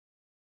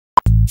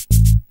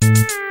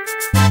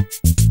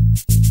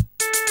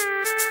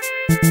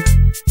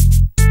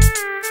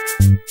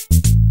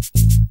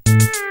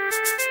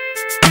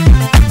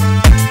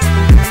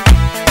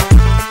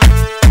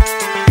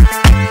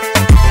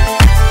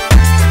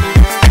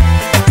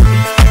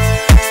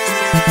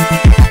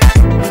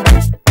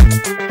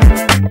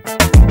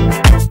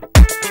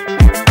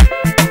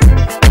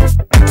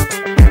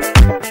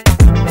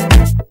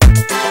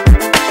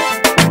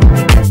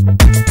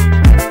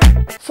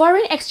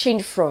Foreign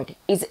exchange fraud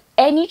is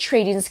any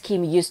trading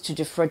scheme used to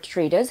defraud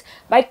traders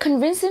by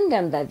convincing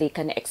them that they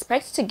can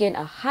expect to gain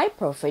a high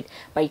profit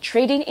by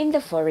trading in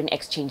the foreign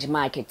exchange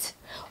market.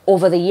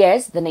 Over the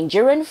years, the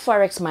Nigerian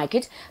forex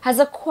market has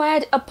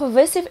acquired a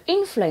pervasive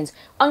influence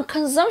on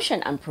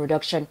consumption and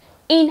production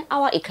in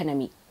our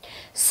economy.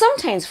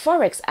 Sometimes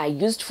forex are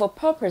used for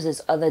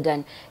purposes other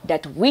than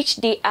that which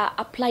they are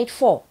applied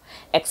for.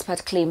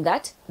 Experts claim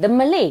that the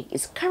Malay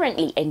is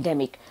currently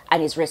endemic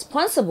and is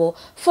responsible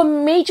for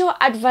major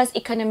adverse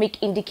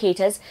economic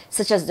indicators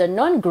such as the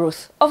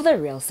non-growth of the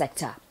real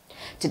sector.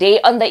 Today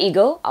on The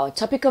Eagle, our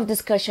topic of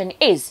discussion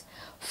is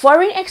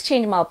foreign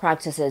exchange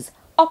malpractices,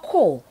 a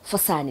call for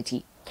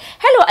sanity.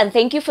 Hello and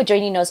thank you for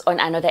joining us on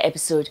another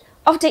episode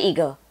of The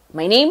Eagle.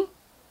 My name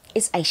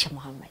is Aisha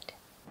Muhammad.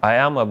 I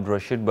am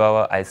Abdurrashid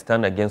Bawa. I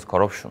stand against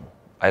corruption.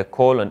 I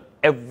call on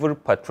every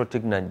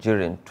patriotic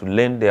Nigerian to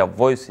lend their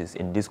voices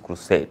in this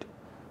crusade.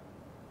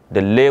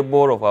 The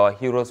labor of our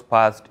heroes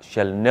past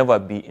shall never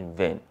be in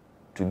vain.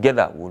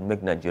 Together we will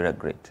make Nigeria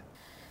great.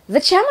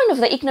 The chairman of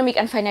the Economic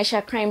and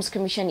Financial Crimes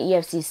Commission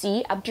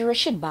EFCC,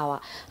 Abdurrashid Bawa,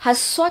 has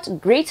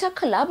sought greater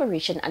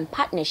collaboration and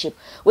partnership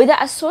with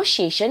the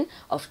Association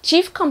of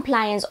Chief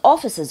Compliance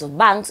Officers of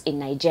Banks in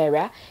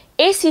Nigeria,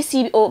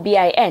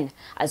 ACCOBIN,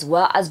 as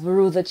well as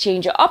Bureau de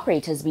Change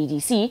Operators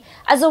BDC,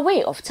 as a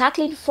way of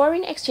tackling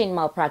foreign exchange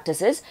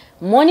malpractices,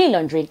 money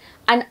laundering,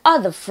 and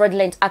other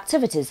fraudulent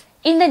activities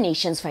in the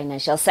nation's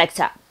financial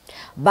sector.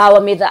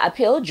 Bawa made the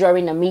appeal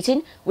during a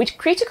meeting with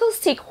critical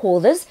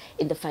stakeholders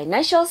in the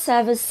financial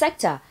service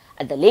sector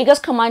at the Lagos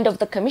command of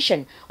the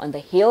Commission on the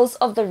heels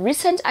of the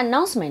recent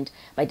announcement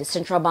by the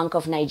Central Bank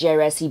of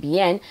Nigeria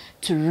 (CBN)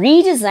 to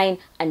redesign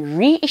and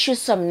reissue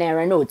some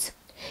Naira notes.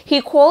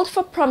 He called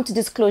for prompt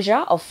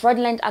disclosure of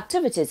fraudulent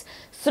activities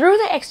through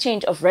the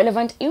exchange of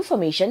relevant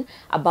information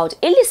about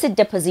illicit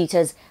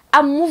depositors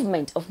and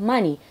movement of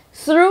money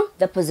through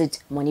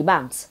deposit money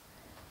banks.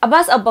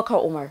 Abbas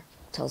Abubakar Umar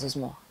tells us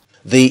more.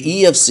 The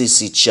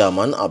EFCC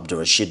chairman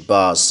Abdurrashid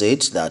Bawa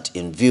said that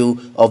in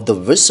view of the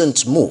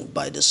recent move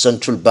by the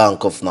Central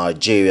Bank of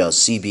Nigeria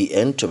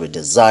 (CBN) to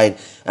redesign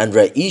and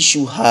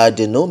reissue higher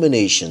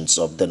denominations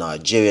of the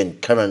Nigerian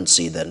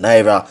currency, the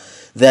Naira,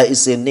 there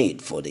is a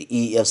need for the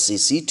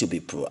EFCC to be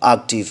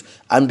proactive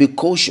and be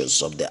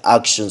cautious of the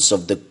actions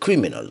of the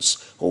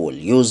criminals who will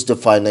use the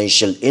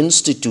financial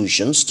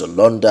institutions to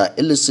launder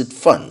illicit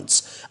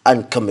funds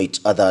and commit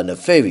other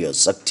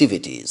nefarious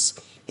activities.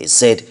 He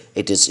said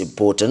it is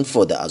important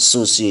for the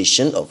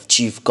Association of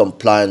Chief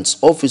Compliance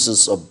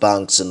Officers of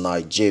Banks in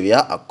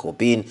Nigeria,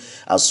 ACOBIN,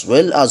 as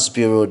well as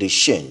Bureau de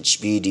Change,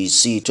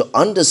 BDC, to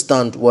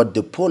understand what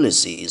the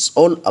policy is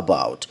all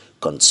about,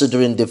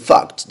 considering the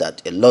fact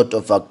that a lot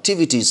of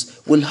activities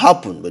will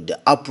happen with the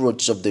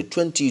approach of the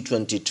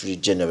 2023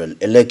 general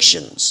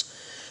elections.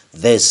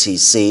 This, he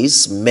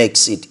says,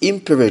 makes it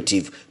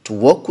imperative to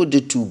work with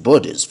the two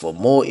bodies for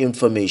more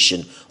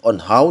information on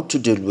how to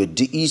deal with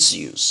the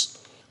issues.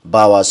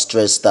 Bawa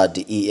stressed that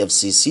the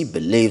EFCC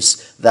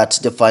believes that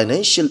the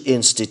financial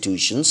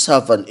institutions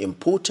have an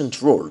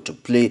important role to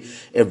play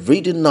in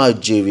ridding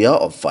Nigeria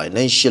of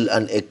financial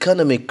and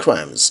economic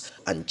crimes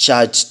and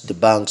charged the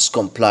bank's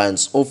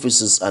compliance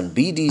officers and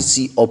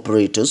BDC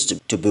operators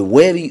to be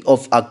wary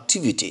of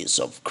activities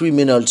of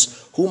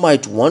criminals who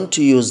might want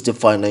to use the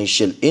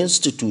financial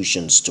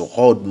institutions to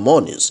hoard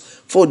monies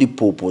for the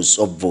purpose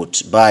of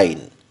vote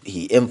buying.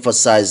 He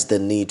emphasized the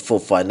need for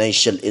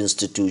financial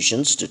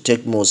institutions to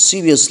take more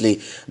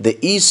seriously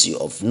the issue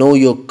of Know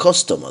Your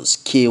Customers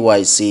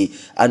 (KYC)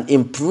 and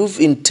improve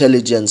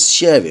intelligence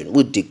sharing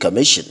with the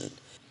Commission.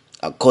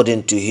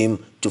 According to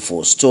him, to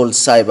forestall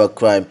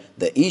cybercrime,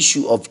 the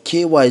issue of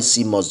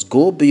KYC must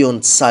go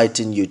beyond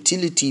citing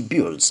utility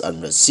bills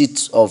and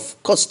receipts of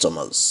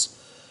customers.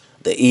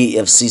 The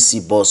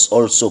EFCC boss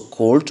also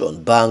called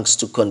on banks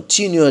to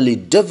continually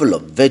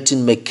develop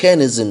vetting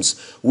mechanisms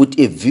with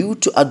a view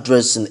to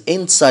addressing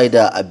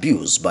insider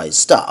abuse by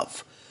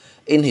staff.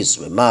 In his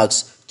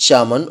remarks,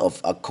 Chairman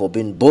of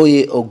ACOBIN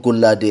Boye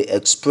Ogulade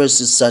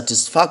expresses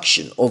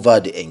satisfaction over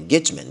the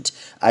engagement,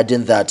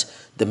 adding that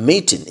the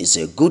meeting is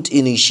a good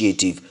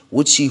initiative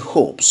which he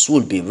hopes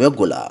will be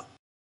regular.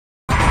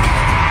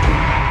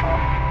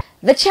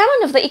 The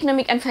chairman of the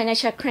Economic and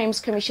Financial Crimes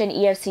Commission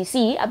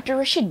EFCC,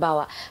 Abdurrashid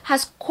Bawa,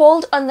 has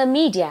called on the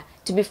media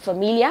to be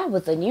familiar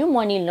with the new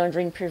Money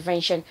Laundering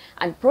Prevention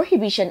and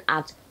Prohibition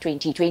Act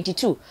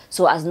 2022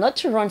 so as not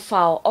to run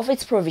foul of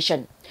its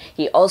provision.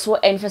 He also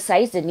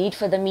emphasized the need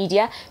for the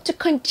media to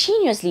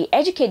continuously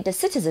educate the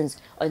citizens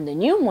on the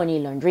new Money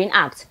Laundering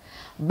Act.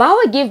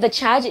 Bawa gave the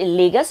charge in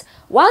Lagos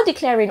while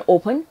declaring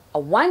open a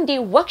one-day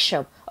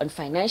workshop on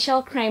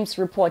financial crimes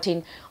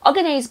reporting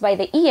organized by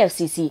the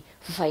EFCC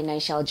for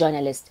financial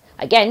journalists.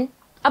 Again,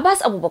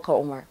 Abbas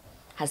Abubakar Umar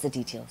has the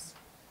details.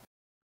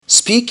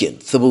 Speaking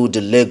through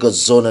the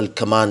Lagos Zonal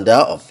Commander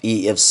of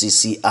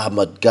EFCC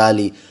Ahmad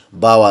Gali,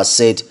 Bawa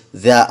said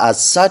there are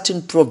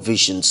certain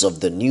provisions of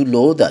the new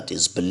law that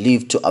is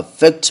believed to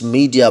affect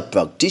media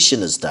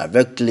practitioners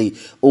directly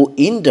or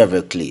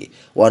indirectly.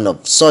 One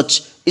of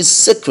such is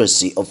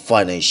secrecy of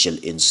financial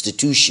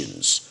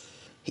institutions.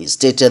 He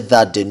stated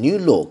that the new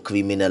law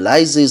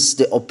criminalizes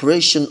the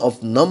operation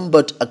of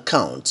numbered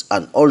accounts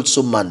and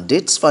also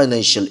mandates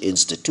financial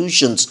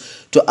institutions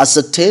to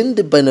ascertain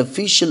the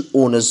beneficial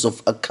owners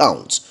of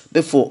accounts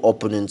before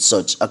opening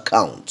such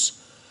accounts.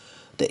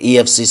 The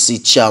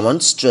EFCC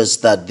chairman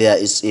stressed that there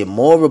is a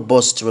more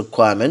robust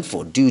requirement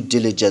for due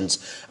diligence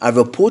and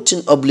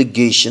reporting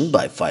obligation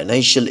by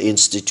financial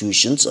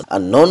institutions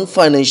and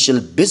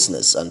non-financial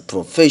business and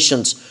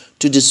professions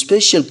to the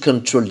Special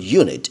Control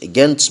Unit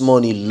Against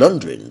Money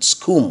Laundering,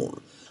 SCUMUL.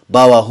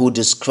 Bawa, who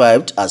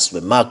described as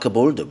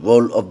remarkable the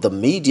role of the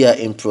media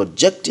in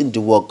projecting the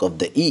work of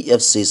the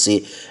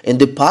EFCC in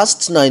the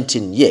past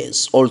 19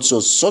 years, also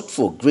sought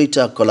for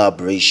greater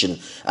collaboration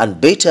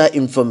and better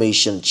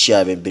information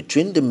sharing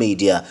between the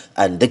media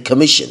and the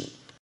Commission.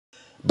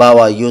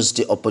 Bawa used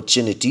the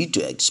opportunity to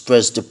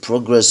express the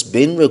progress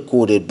being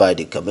recorded by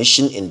the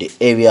Commission in the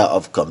area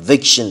of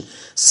conviction,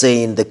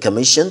 saying the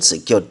Commission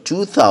secured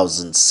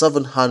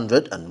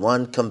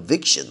 2,701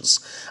 convictions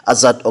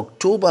as at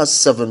October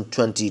 7,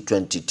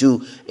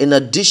 2022, in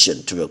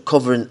addition to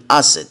recovering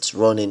assets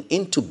running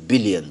into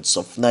billions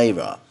of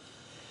naira.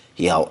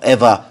 He,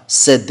 however,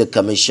 said the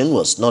Commission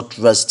was not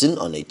resting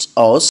on its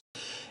oars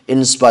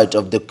in spite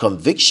of the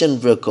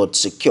conviction record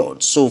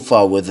secured so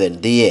far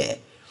within the year.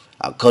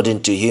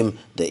 According to him,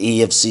 the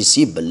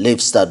EFCC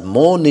believes that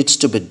more needs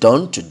to be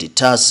done to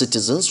deter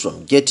citizens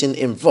from getting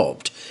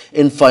involved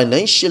in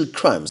financial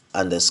crimes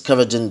and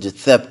discouraging the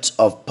theft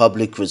of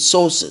public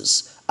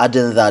resources,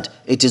 adding that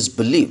it is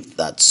believed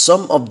that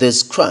some of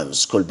these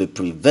crimes could be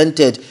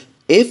prevented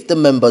if the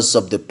members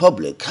of the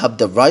public have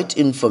the right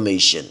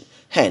information.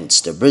 Hence,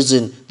 the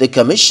reason the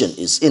Commission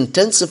is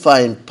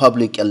intensifying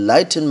public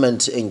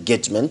enlightenment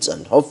engagement,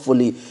 and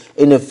hopefully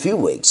in a few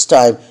weeks'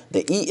 time,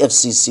 the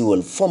EFCC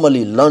will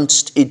formally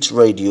launch its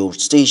radio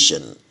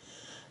station.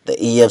 The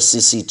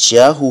EFCC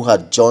chair, who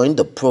had joined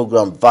the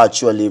program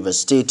virtually,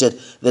 restated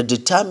the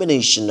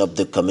determination of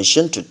the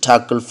Commission to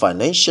tackle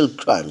financial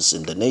crimes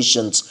in the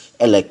nation's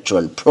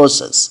electoral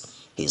process.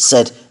 He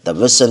said the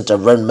recent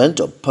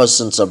arraignment of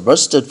persons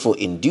arrested for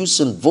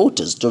inducing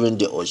voters during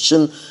the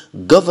Osun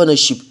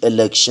governorship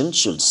election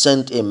should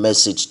send a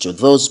message to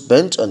those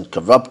bent on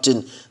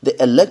corrupting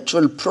the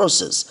electoral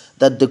process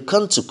that the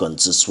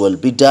consequences will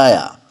be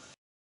dire.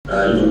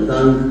 I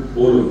thank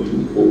all of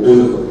you for all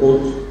the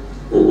support,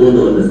 for all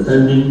the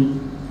understanding,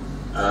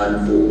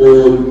 and for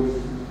all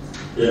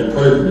the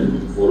encouragement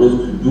for us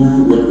to do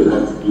what we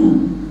have to do.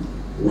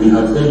 We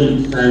have said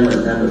it time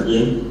and time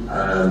again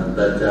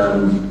that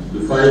the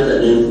fight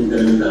against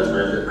economic and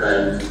financial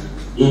crimes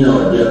in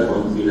our dear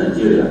country,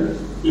 Nigeria,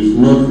 is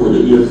not for the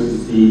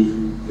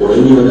EFCC or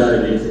any other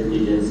related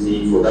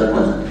agency for that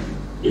matter.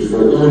 It's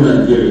for all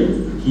Nigerians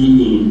to key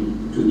in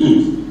to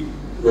it,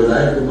 because I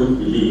so much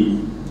believe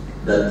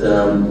that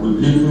with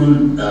little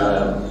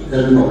economic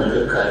and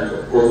financial crimes,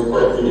 of course,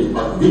 corruption is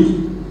part of it.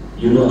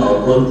 Our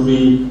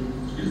country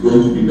is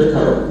going to be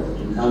better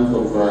in terms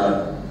of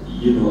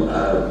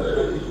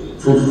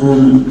truthful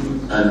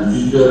and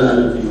judicial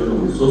allocation of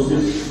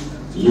resources,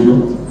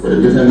 for the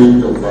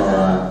betterment of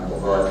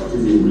our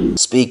citizenry.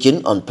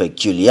 Speaking on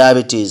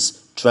peculiarities,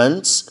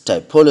 trends,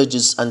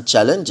 typologies, and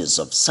challenges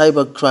of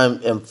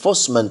cybercrime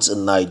enforcement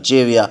in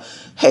Nigeria,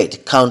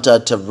 Head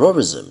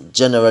Counter-Terrorism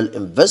General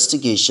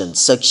Investigation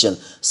Section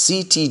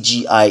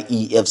CTGI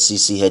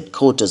EFCC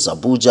Headquarters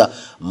Abuja,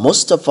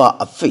 Mustafa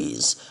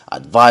Afiz,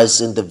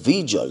 advised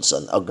individuals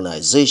and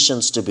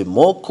organizations to be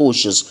more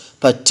cautious,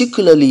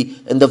 particularly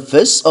in the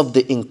face of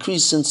the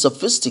increasing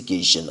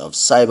sophistication of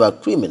cyber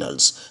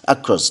criminals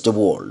across the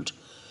world.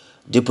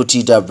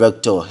 Deputy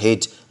Director,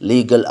 Head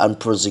Legal and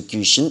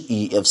Prosecution,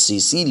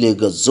 EFCC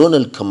Lagos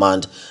Zonal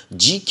Command,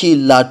 GK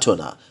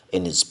Latona,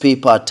 in his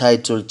paper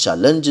titled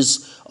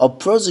Challenges of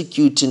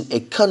Prosecuting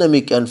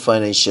Economic and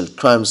Financial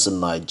Crimes in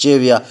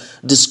Nigeria,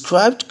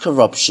 described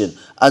corruption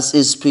as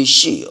a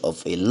species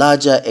of a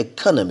larger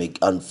economic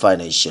and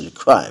financial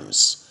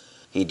crimes.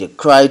 He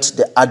decried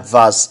the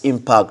adverse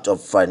impact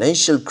of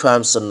financial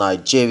crimes in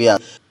Nigeria,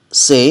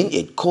 saying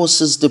it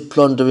causes the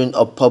plundering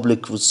of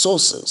public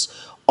resources,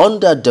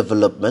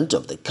 underdevelopment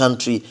of the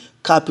country,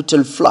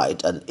 capital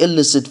flight and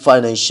illicit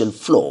financial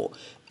flow,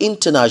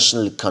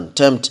 international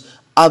contempt,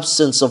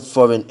 absence of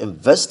foreign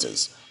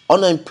investors,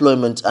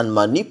 unemployment and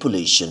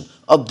manipulation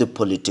of the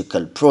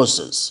political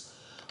process.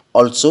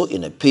 Also,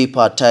 in a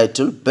paper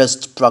titled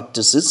Best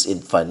Practices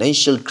in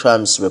Financial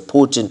Crimes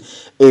Reporting,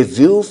 A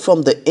View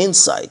from the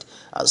Inside,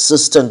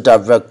 Assistant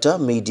Director,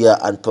 Media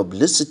and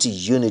Publicity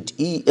Unit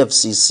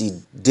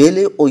EFCC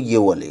Dele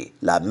Oyewale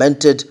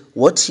lamented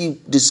what he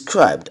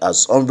described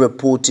as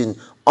unreporting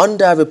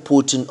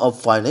underreporting of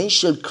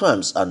financial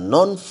crimes and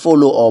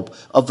non-follow-up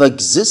of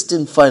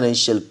existing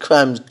financial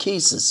crime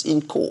cases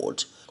in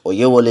court.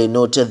 Oyewole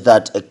noted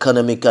that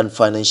economic and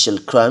financial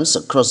crimes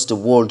across the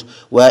world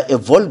were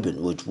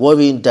evolving with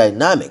worrying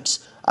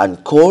dynamics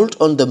and called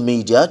on the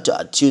media to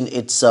attune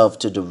itself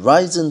to the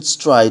rising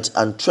strides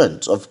and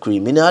trends of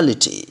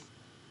criminality.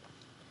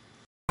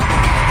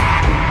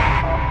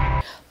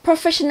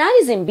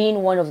 Professionalism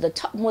being one of the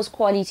topmost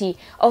quality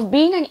of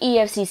being an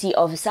EFCC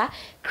officer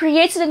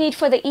creates the need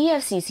for the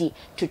EFCC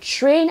to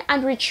train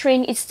and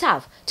retrain its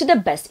staff to the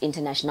best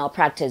international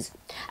practice.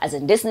 As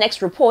in this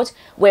next report,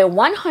 where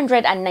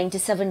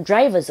 197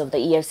 drivers of the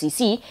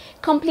EFCC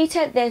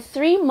completed their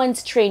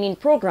 3-month training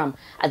program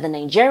at the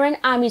Nigerian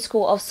Army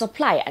School of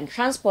Supply and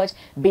Transport,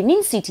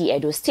 Benin City,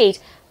 Edo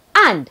State,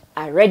 and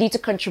are ready to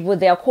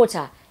contribute their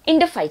quota in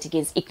the fight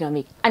against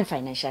economic and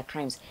financial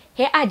crimes.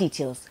 Here are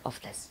details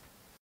of this.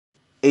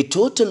 A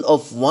total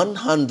of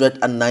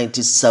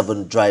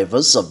 197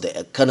 drivers of the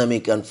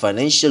Economic and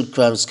Financial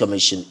Crimes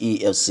Commission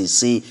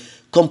EFCC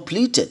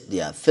completed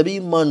their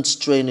 3-month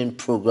training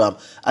program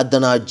at the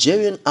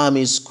Nigerian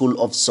Army School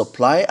of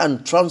Supply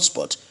and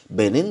Transport,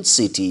 Benin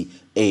City,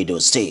 Edo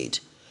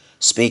State.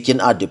 Speaking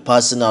at the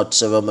passing out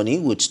ceremony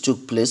which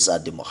took place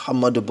at the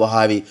Muhammadu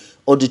Buhari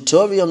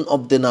Auditorium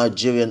of the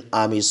Nigerian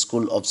Army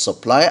School of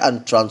Supply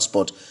and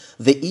Transport,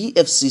 the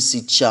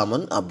EFCC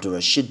chairman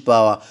Abdurrashid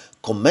Bawa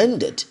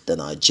commended the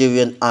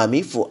Nigerian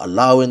Army for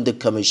allowing the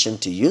Commission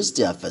to use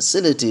their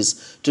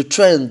facilities to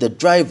train the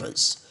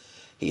drivers.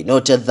 He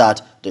noted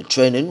that the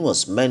training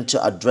was meant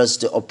to address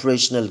the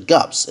operational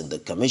gaps in the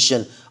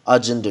Commission,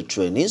 urging the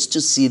trainees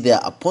to see their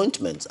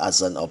appointments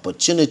as an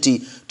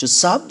opportunity to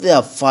serve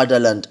their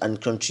fatherland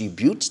and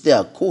contribute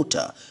their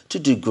quota to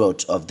the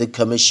growth of the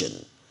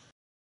Commission.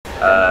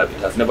 It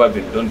has never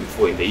been done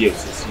before in the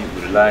EFCC.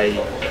 We rely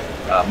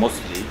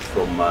mostly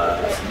from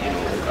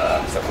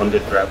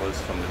seconded drivers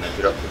from the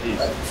Nigeria Police,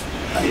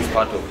 and it's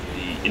part of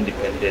the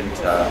independent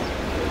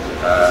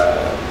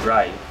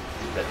drive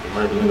that the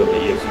management of the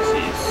EFCC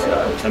is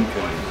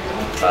championing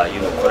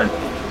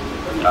currently.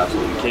 So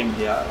we came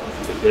here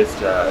to the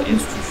best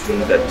institution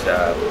that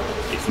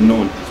is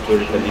known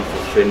historically for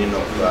training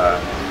of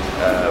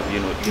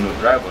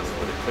drivers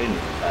for the training,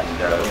 and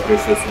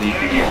graciously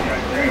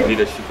the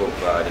leadership of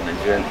the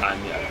Nigerian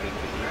Army agreed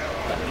with it,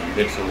 and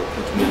we made some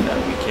recruitment and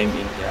we came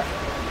in here.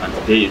 And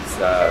today is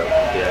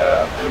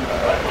their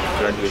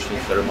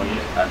graduation ceremony,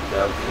 and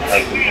it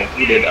has been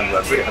concluded, and we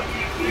are very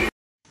happy.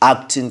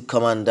 Acting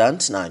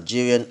Commandant,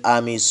 Nigerian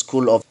Army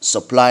School of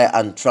Supply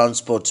and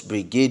Transport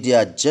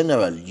Brigadier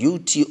General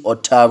U.T.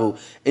 Otaru,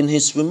 in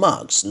his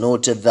remarks,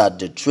 noted that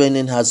the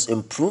training has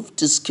improved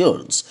the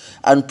skills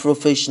and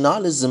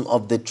professionalism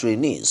of the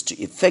trainees to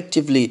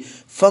effectively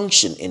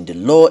function in the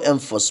law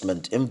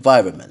enforcement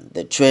environment.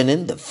 The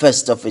training, the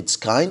first of its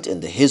kind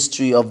in the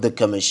history of the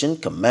Commission,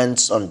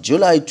 commenced on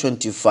July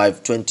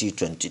 25,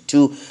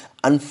 2022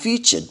 and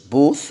featured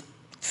both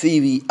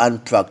theory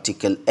and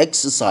practical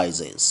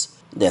exercises.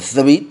 The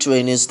 3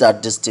 trainees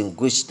that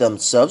distinguished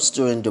themselves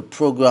during the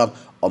program,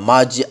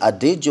 Omaji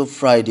Adejo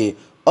Friday,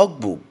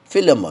 Ogbu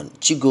Philemon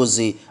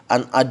Chigozie,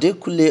 and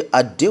Adekule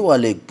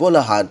Adewale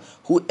Bolahan,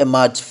 who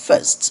emerged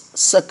first,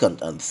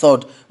 second, and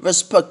third,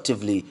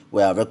 respectively,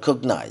 were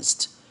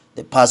recognized.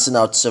 The passing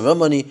out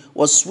ceremony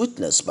was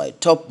witnessed by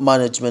top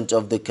management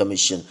of the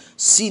Commission,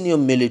 senior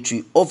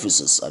military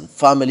officers, and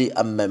family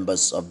and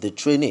members of the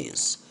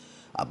trainees.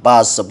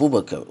 Abbas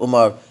Abubakar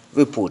Umar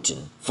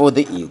reporting for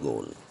the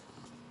Eagle.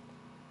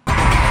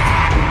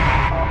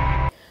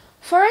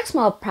 Forex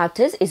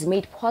malpractice is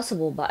made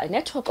possible by a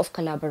network of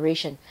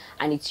collaboration,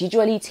 and it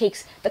usually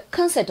takes the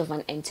consent of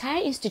an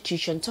entire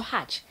institution to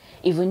hatch,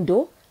 even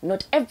though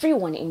not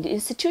everyone in the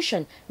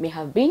institution may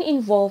have been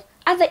involved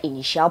at the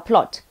initial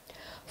plot.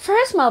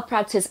 Forex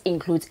malpractice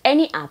includes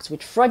any act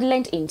with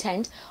fraudulent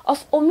intent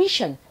of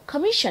omission,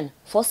 commission,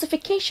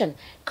 falsification,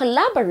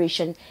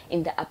 collaboration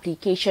in the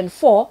application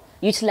for,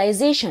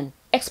 utilization,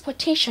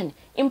 exportation,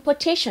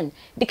 importation,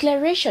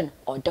 declaration,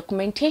 or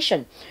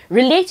documentation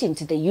relating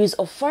to the use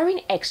of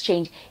foreign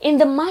exchange in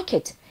the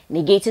market,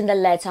 negating the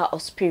letter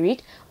of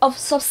spirit of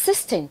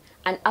subsisting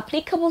and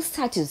applicable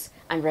statutes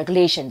and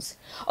regulations.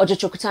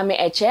 Ojochokutame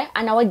Eche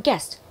and our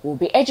guest will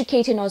be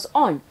educating us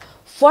on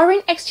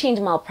foreign exchange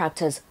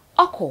malpractice,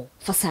 a call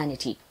for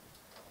sanity.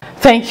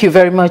 Thank you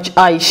very much,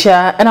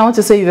 Aisha, and I want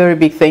to say a very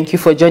big thank you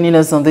for joining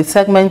us on this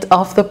segment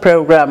of the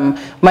program.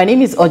 My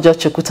name is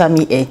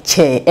Ojochokutame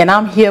Eche, and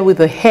I'm here with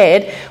the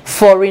head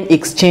Foreign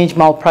Exchange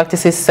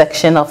Malpractices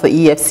section of the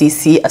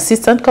EFCC,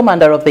 Assistant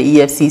Commander of the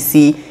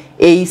EFCC,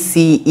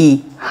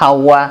 ACE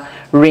Hawa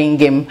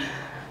Ringim.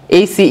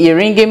 ACE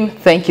Ringim,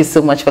 thank you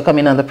so much for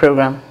coming on the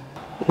program.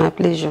 My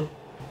pleasure.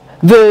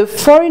 The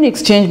Foreign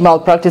Exchange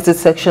Malpractices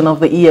section of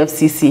the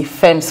EFCC,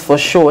 FEMS for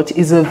short,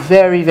 is a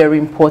very, very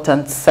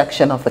important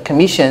section of the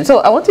Commission. So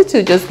I wanted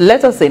to just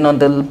let us in on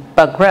the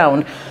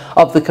background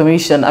of the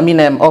Commission,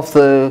 of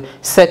the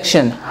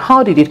section.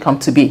 How did it come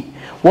to be?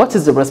 What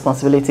is the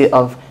responsibility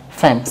of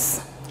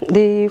FEMS?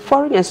 The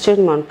Foreign Exchange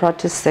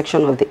Malpractice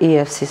section of the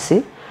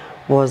EFCC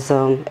was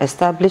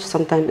established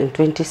sometime in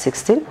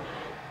 2016,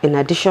 in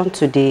addition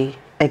to the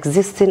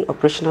existing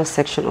operational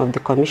section of the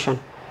Commission.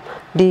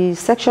 The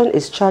section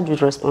is charged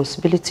with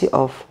responsibility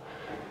of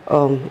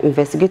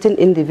investigating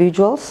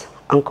individuals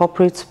and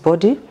corporate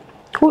body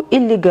who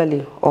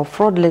illegally or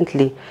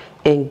fraudulently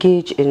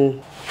engage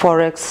in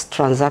forex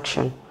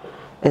transaction.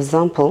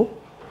 Example,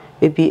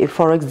 maybe a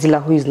forex dealer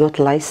who is not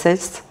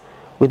licensed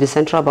with the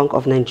Central Bank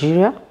of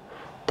Nigeria,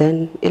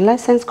 then a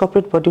licensed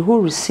corporate body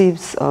who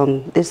receives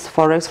this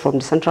forex from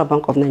the Central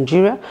Bank of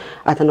Nigeria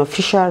at an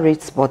official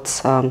rate, but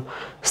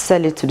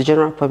sell it to the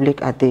general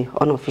public at the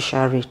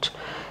unofficial rate.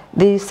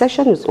 The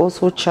section is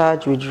also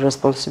charged with the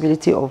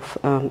responsibility of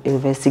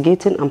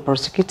investigating and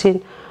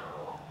prosecuting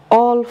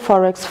all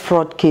forex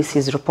fraud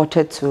cases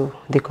reported to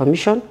the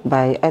Commission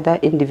by either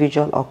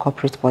individual or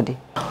corporate body.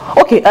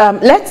 Okay,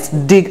 let's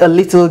dig a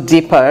little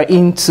deeper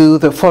into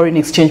the foreign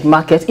exchange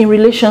market in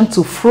relation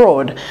to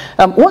fraud.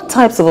 What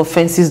types of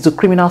offenses do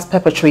criminals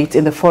perpetrate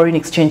in the foreign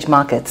exchange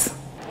markets?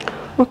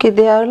 Okay,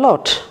 there are a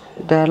lot.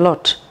 There are a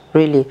lot,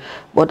 really.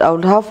 But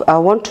I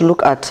want to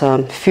look at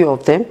a few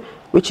of them,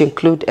 which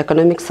include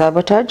economic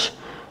sabotage,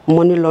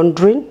 money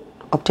laundering,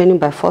 obtaining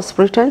by false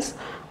pretense,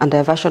 and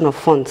diversion of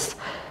funds.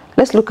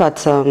 Let's look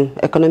at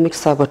economic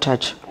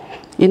sabotage.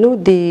 You know,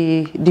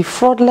 the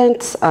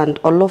fraudulent and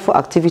unlawful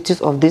activities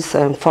of these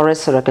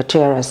forex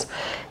racketeers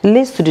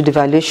leads to the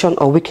devaluation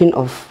or weakening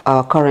of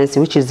our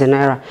currency, which is the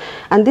naira.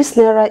 And this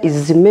naira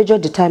is the major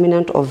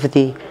determinant of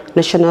the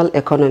national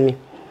economy.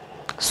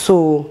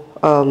 So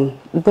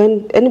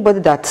when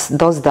anybody that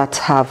does that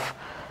have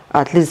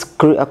at least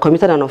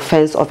committed an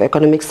offense of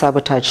economic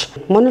sabotage.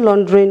 Money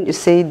laundering, you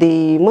say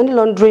the Money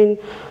Laundering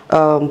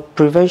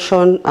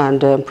Prevention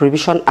and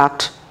Prohibition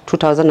Act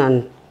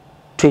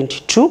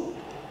 2022,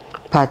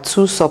 Part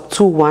 2, Sub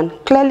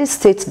 2.1, clearly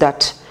states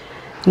that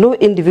no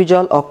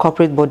individual or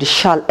corporate body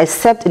shall,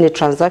 except in a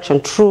transaction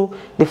through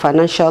the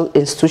financial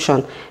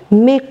institution,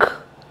 make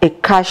a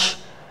cash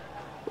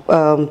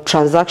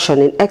transaction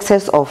in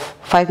excess of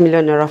 5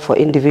 million naira for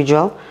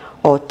individual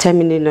or 10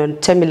 million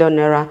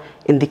naira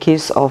in the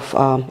case of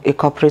a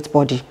corporate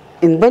body.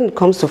 When it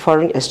comes to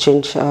foreign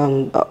exchange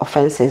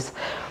offenses,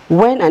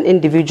 when an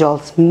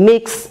individual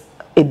makes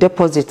a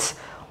deposit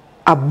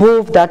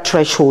above that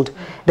threshold,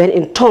 then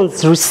in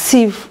turns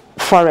receive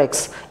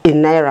forex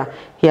in naira,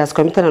 he has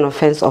committed an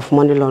offense of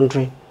money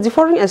laundering. The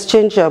Foreign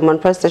Exchange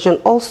Manifestation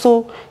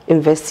also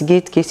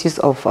investigates cases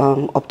of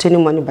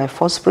obtaining money by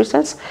false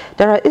pretense.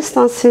 There are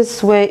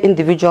instances where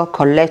individual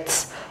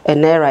collects a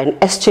naira in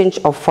exchange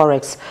of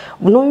forex,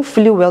 knowing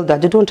fully well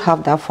that they don't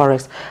have that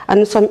forex.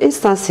 And in some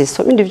instances,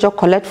 some individuals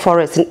collect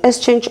forex in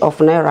exchange of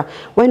naira,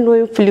 when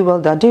knowing fully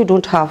well that they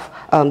don't have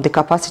the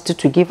capacity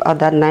to give out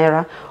that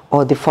naira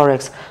or the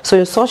forex. So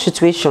in such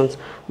situations,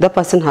 the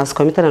person has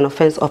committed an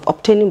offense of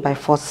obtaining by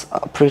false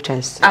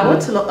pretense. I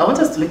want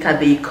us to look at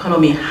the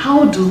economy.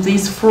 How do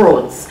these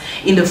frauds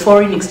in the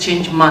foreign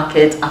exchange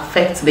market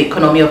affect the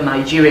economy of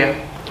Nigeria?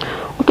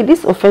 Okay,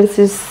 these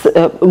offenses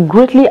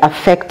greatly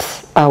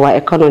affect our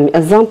economy.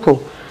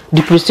 Example,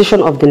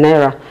 depreciation of the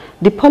naira.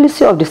 The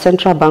policy of the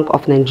Central Bank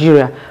of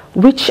Nigeria,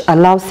 which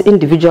allows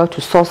individuals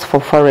to source for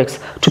forex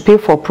to pay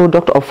for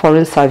product or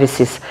foreign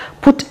services,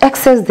 put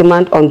excess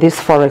demand on this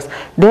forex,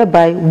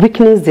 thereby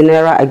weakening the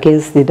naira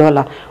against the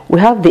dollar. We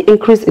have the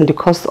increase in the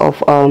cost of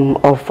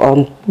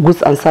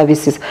goods and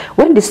services.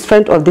 When the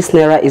strength of this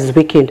naira is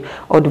weakened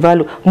or the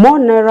value, more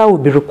naira will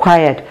be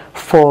required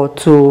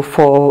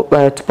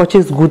to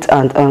purchase goods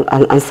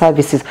and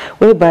services,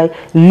 whereby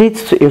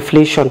leads to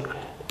inflation.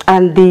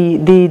 And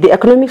the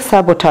economic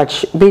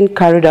sabotage being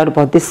carried out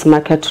by this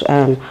market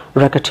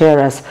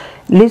racketeers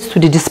leads to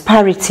the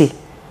disparity,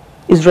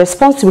 is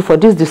responsible for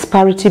this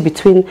disparity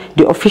between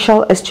the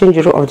official exchange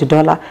rate of the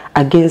dollar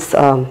against the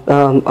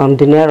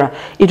naira.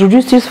 It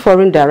reduces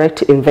foreign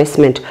direct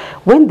investment.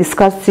 When the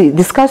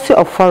scarcity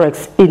of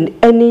forex in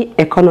any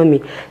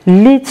economy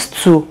leads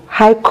to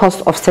high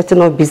cost of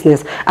setting up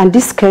business, and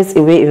this scares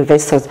away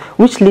investors,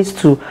 which leads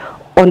to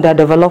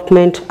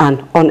underdevelopment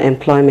and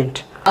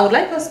unemployment. I would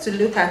like us to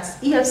look at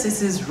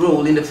EFCC's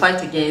role in the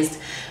fight against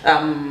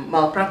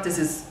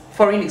malpractices,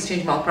 foreign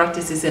exchange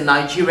malpractices in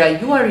Nigeria.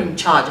 You are in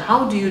charge.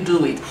 How do you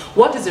do it?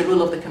 What is the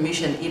role of the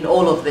Commission in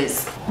all of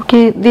this?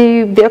 Okay,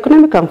 the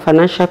Economic and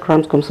Financial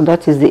Crimes Commission,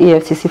 that is the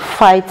EFCC,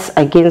 fights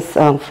against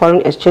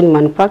foreign exchange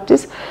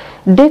malpractice,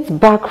 dates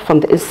back from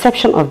the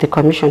inception of the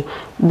Commission,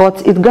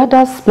 but it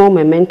gathers more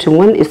momentum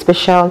when a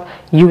special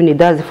unit,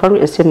 that's the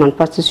Foreign Exchange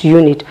Malpractice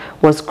Unit,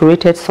 was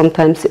created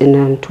sometimes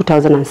in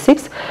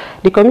 2006.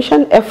 The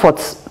Commission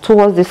efforts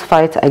towards this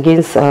fight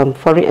against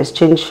foreign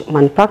exchange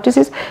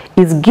malpractices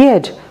is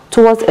geared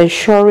towards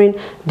ensuring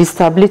the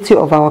stability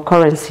of our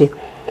currency.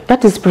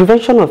 That is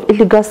prevention of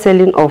illegal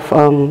selling of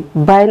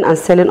buying and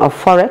selling of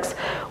forex,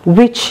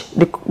 which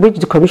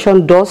the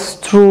Commission does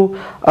through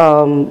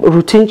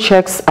routine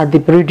checks at the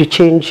Bureau de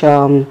Change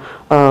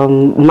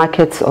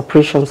market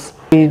operations.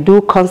 We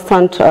do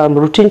constant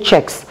routine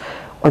checks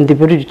on the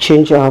Bureau de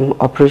Change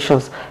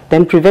operations.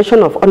 Then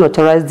prevention of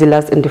unauthorized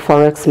dealers in the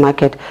forex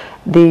market.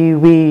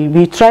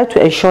 We try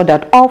to ensure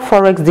that all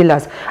forex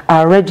dealers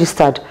are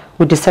registered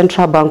with the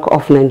Central Bank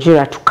of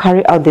Nigeria to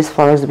carry out these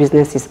forex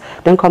businesses.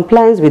 Then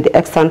compliance with the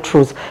extant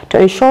rules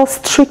to ensure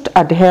strict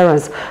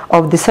adherence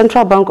of the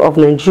Central Bank of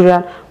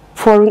Nigeria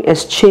foreign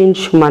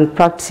exchange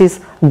malpractice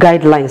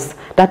guidelines,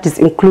 that is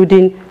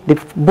including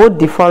both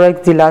the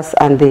forex dealers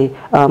and the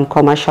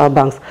commercial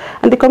banks.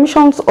 And the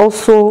Commission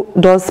also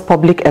does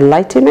public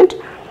enlightenment,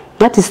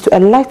 that is to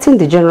enlighten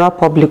the general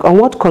public on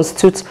what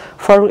constitutes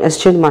foreign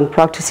exchange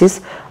malpractices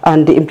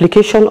and the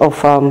implication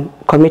of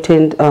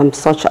committing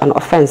such an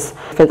offense.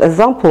 For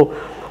example,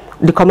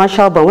 the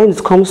commercial bank, when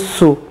it comes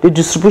to the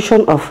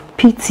distribution of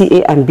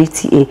PTA and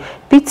BTA.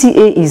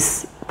 PTA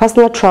is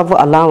personal travel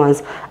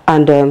allowance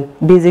and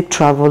basic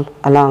travel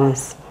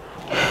allowance.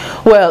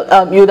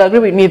 Well, you would agree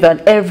with me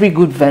that every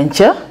good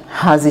venture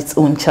has its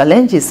own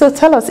challenges. So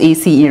tell us,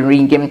 ACE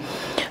Iringim,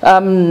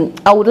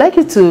 I would like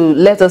you to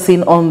let us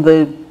in on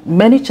the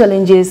many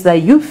challenges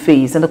that you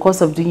face in the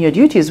course of doing your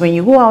duties when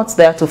you go out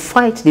there to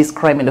fight this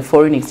crime in the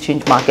foreign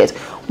exchange market.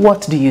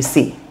 What do you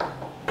see?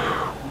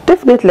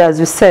 Definitely, as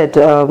you said,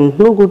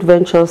 no good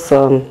ventures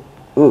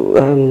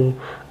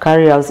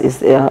carry out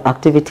its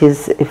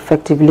activities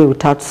effectively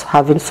without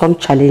having some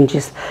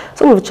challenges.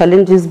 Some of the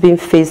challenges being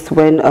faced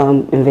when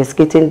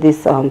investigating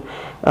these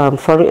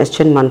foreign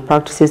exchange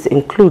malpractices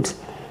include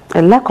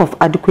a lack of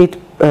adequate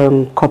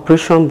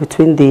cooperation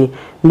between the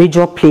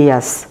major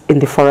players in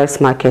the forex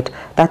market,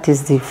 that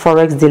is the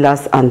forex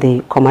dealers and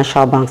the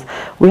commercial banks.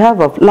 We have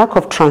a lack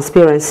of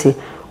transparency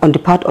on the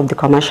part of the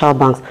commercial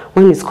banks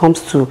when it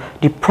comes to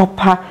the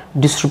proper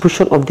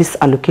distribution of this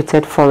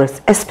allocated forex,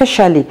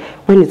 especially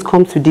when it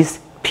comes to this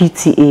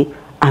PTA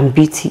and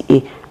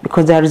BTA,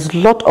 because there is a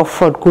lot of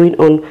fraud going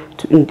on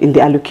in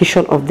the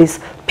allocation of this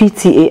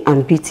PTA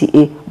and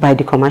BTA by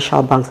the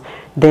commercial banks.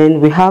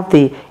 Then we have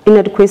the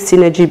inadequate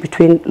synergy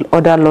between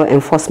other law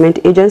enforcement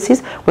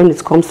agencies when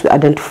it comes to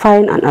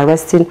identifying and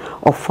arresting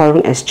of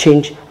foreign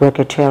exchange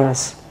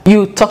racketeers.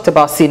 You talked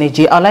about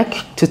synergy. I'd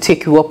like to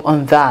take you up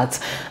on that.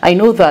 I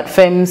know that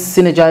FEMS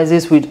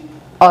synergizes with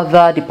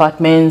other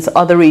departments,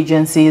 other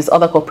agencies,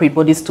 other corporate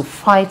bodies to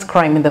fight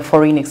crime in the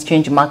foreign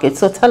exchange market.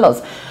 So tell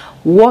us,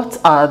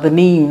 what are the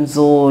names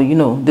or,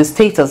 the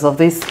status of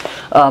these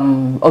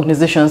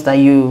organizations that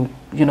you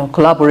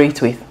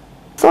collaborate with?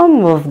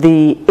 Some of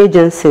the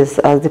agencies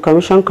as the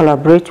Commission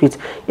collaborate with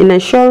in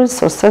ensuring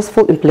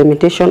successful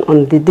implementation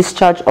on the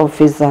discharge of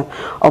its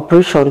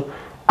operation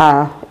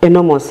are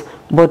enormous.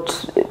 But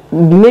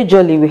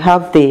majorly we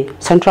have the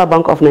Central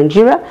Bank of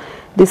Nigeria.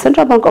 The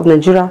Central Bank of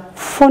Nigeria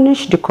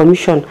furnished the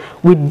Commission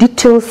with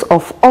details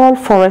of all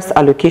forex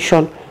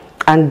allocation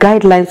and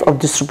guidelines of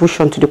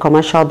distribution to the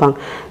commercial bank.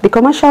 The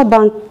commercial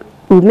bank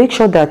will make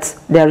sure that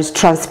there is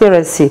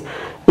transparency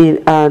in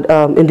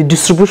the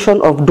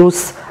distribution of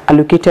those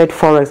allocated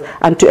forex,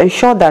 and to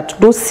ensure that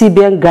those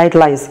CBN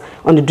guidelines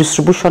on the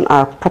distribution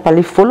are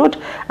properly followed.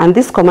 And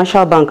this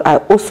commercial bank are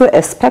also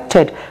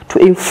expected to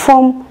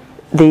inform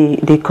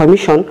the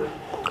Commission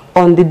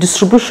on the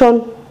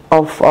distribution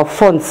of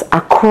funds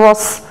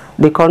across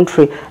the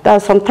country.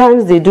 That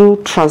sometimes they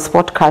do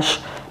transport cash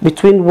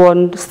between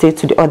one state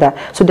to the other,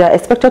 so they are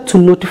expected to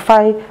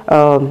notify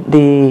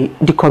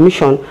the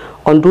Commission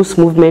on those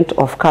movement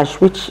of cash,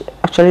 which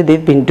actually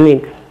they've been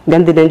doing.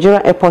 Then the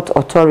Nigerian Airport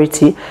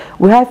Authority,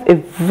 we have a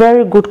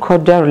very good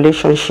cordial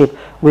relationship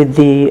with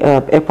the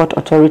Airport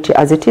Authority.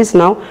 As it is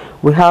now,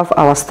 we have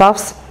our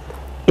staffs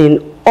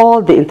in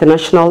all the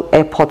international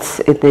airports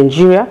in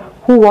Nigeria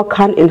who work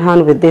hand in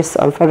hand with this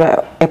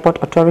Federal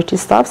Airport Authority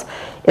staffs,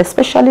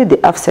 especially the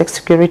AFSEC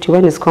security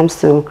when it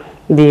comes to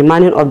the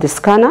manning of the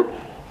scanner.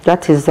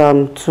 That is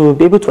to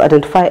be able to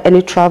identify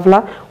any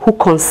traveler who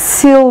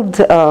concealed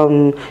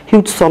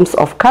huge sums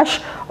of cash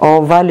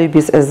or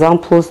valuables,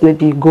 examples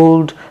maybe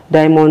gold,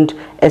 diamond,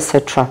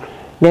 etc.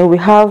 Then we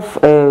have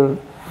a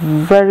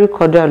very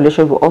cordial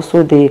relationship with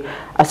also the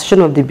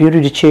Association of the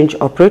Bureau de Change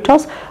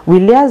Operators. We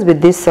liaise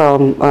with this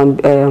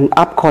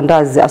APCON,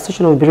 that's the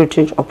Association of Bureau de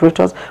Change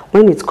Operators,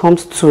 when it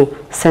comes to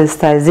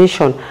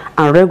sensitization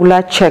and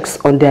regular checks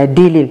on their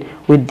dealing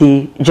with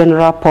the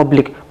general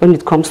public when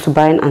it comes to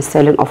buying and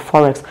selling of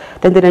forex.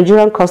 Then the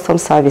Nigerian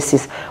Customs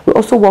Services, we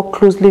also work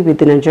closely with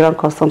the Nigerian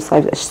Customs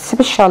Service,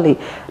 especially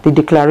the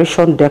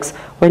declaration desks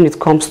when it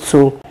comes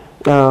to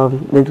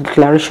the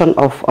declaration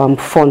of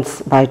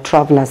funds by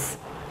travelers.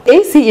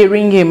 ACE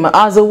Iringim,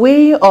 as a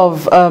way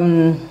of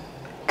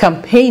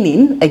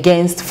campaigning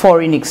against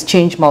foreign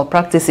exchange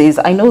malpractices,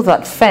 I know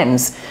that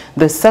FEMS,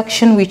 the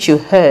section which you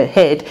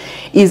heard,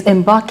 is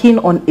embarking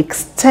on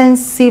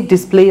extensive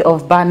display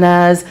of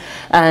banners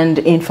and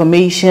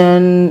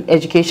information,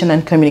 education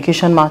and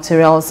communication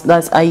materials,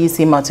 that's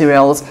IEC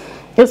materials,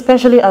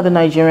 especially at the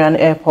Nigerian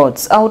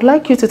airports. I would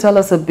like you to tell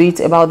us a bit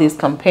about this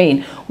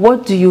campaign.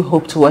 What do you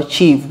hope to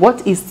achieve?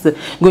 What is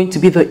going to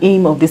be the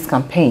aim of this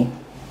campaign?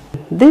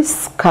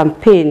 This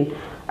campaign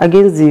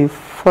against the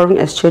foreign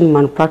exchange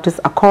malpractice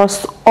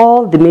across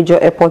all the major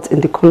airports in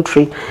the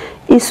country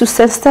is to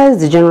sensitize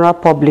the general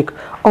public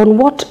on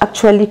what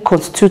actually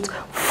constitutes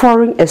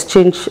foreign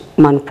exchange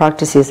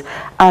malpractices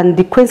and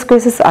the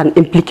consequences and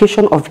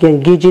implication of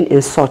engaging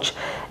in such.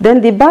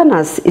 Then the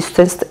banners is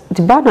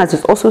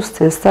also to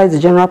sensitize the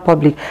general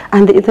public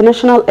and the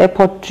international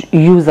airport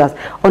users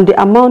on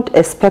the amount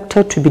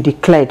expected to be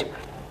declared.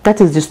 That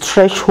is the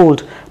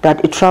threshold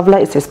that a traveler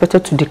is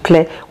expected to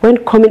declare when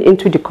coming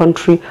into the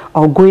country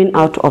or going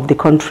out of the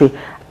country,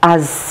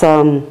 as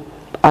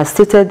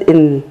stated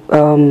in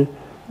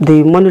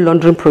the Money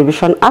Laundering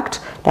Prohibition Act,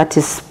 that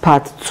is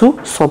Part 2,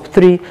 Sub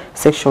 3,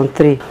 Section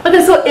 3.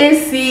 Okay, so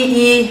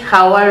ACE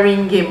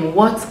Hawaringim,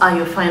 what are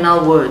your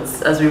final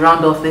words as we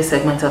round off this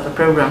segment of the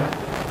program?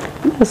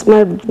 Yes,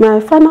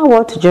 my final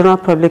word to general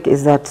public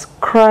is that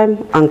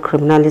crime and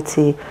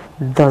criminality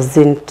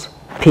doesn't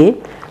pay.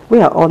 We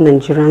are all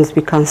Nigerians.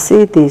 We can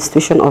see the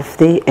situation of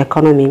the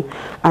economy,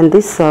 and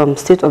this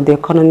state of the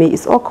economy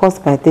is all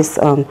caused by this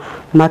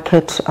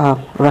market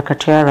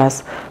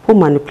racketeers who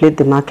manipulate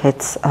the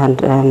markets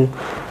and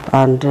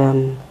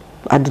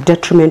at the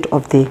detriment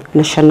of the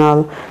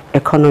national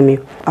economy.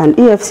 And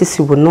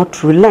EFCC will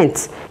not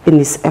relent in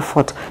its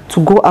effort to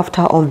go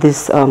after all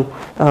these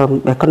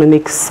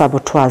economic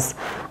saboteurs,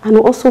 and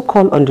will also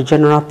call on the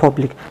general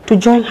public to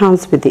join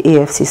hands with the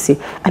EFCC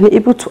and be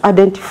able to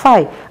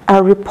identify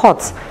and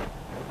report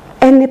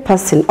any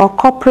person or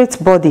corporate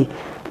body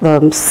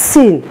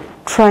seen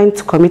trying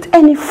to commit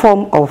any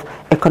form of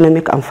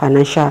economic and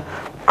financial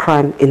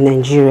crime in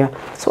Nigeria,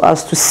 so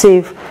as to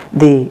save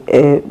the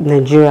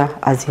Nigeria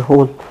as a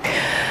whole.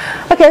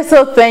 Okay,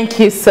 so thank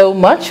you so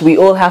much. We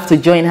all have to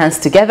join hands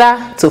together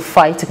to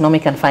fight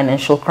economic and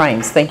financial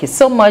crimes. Thank you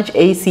so much,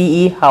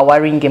 ACE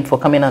Hawaringim, for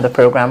coming on the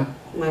program.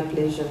 My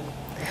pleasure.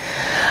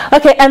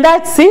 Okay, and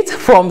that's it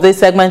from this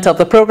segment of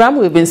the program.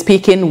 We've been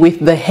speaking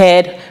with the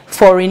head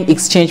Foreign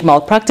Exchange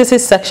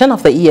Malpractices section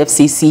of the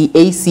EFCC,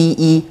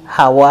 ACE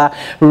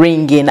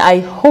Hawaringim. I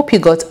hope you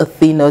got a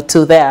thing or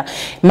two there.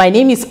 My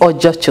name is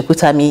Ojo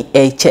Chukutami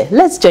Eche.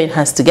 Let's join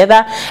hands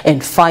together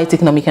and fight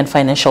economic and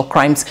financial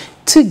crimes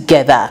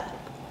together.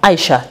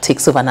 Aisha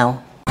takes over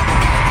now.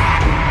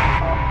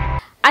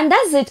 And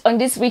that's it on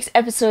this week's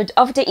episode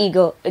of The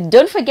Eagle.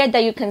 Don't forget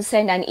that you can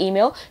send an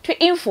email to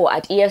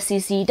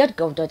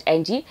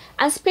info@efcc.gov.ng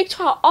and speak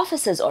to our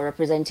officers or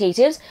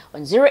representatives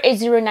on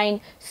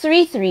 0809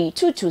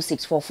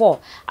 3322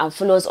 and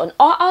follow us on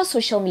all our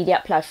social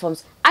media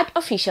platforms at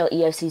official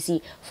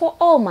EFCC for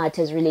all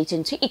matters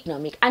relating to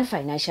economic and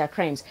financial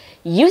crimes.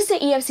 Use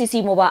the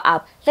EFCC mobile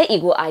app, the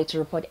Eagle Eye, to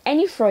report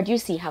any fraud you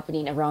see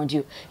happening around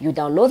you. You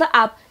download the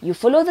app, you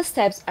follow the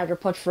steps and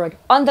report fraud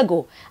on the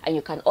go. And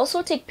you can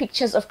also take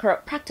pictures of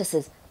corrupt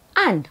practices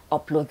and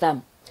upload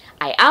them.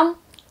 I am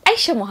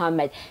Aisha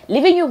Mohammed,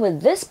 leaving you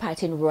with this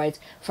parting words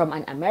from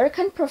an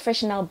American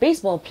professional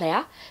baseball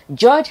player,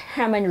 George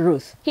Herman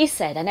Ruth. He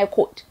said, and I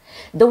quote,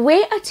 "The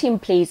way a team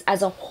plays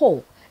as a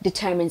whole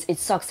determines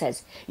its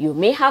success. You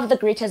may have the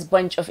greatest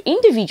bunch of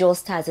individual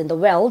stars in the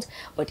world,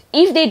 but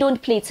if they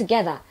don't play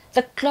together,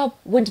 the club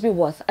won't be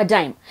worth a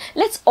dime."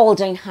 Let's all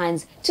join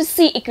hands to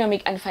see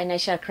economic and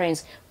financial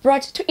crimes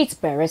brought to its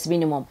barest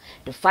minimum.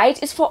 The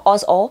fight is for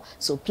us all,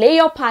 so play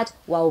your part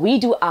while we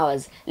do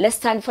ours. Let's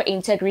stand for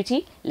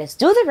integrity. Let's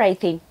do the right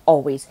thing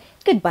always.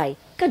 Goodbye.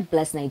 God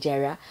bless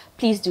Nigeria.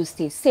 Please do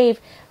stay safe,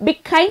 be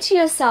kind to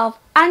yourself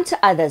and to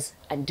others,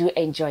 and do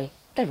enjoy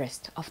the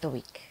rest of the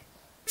week.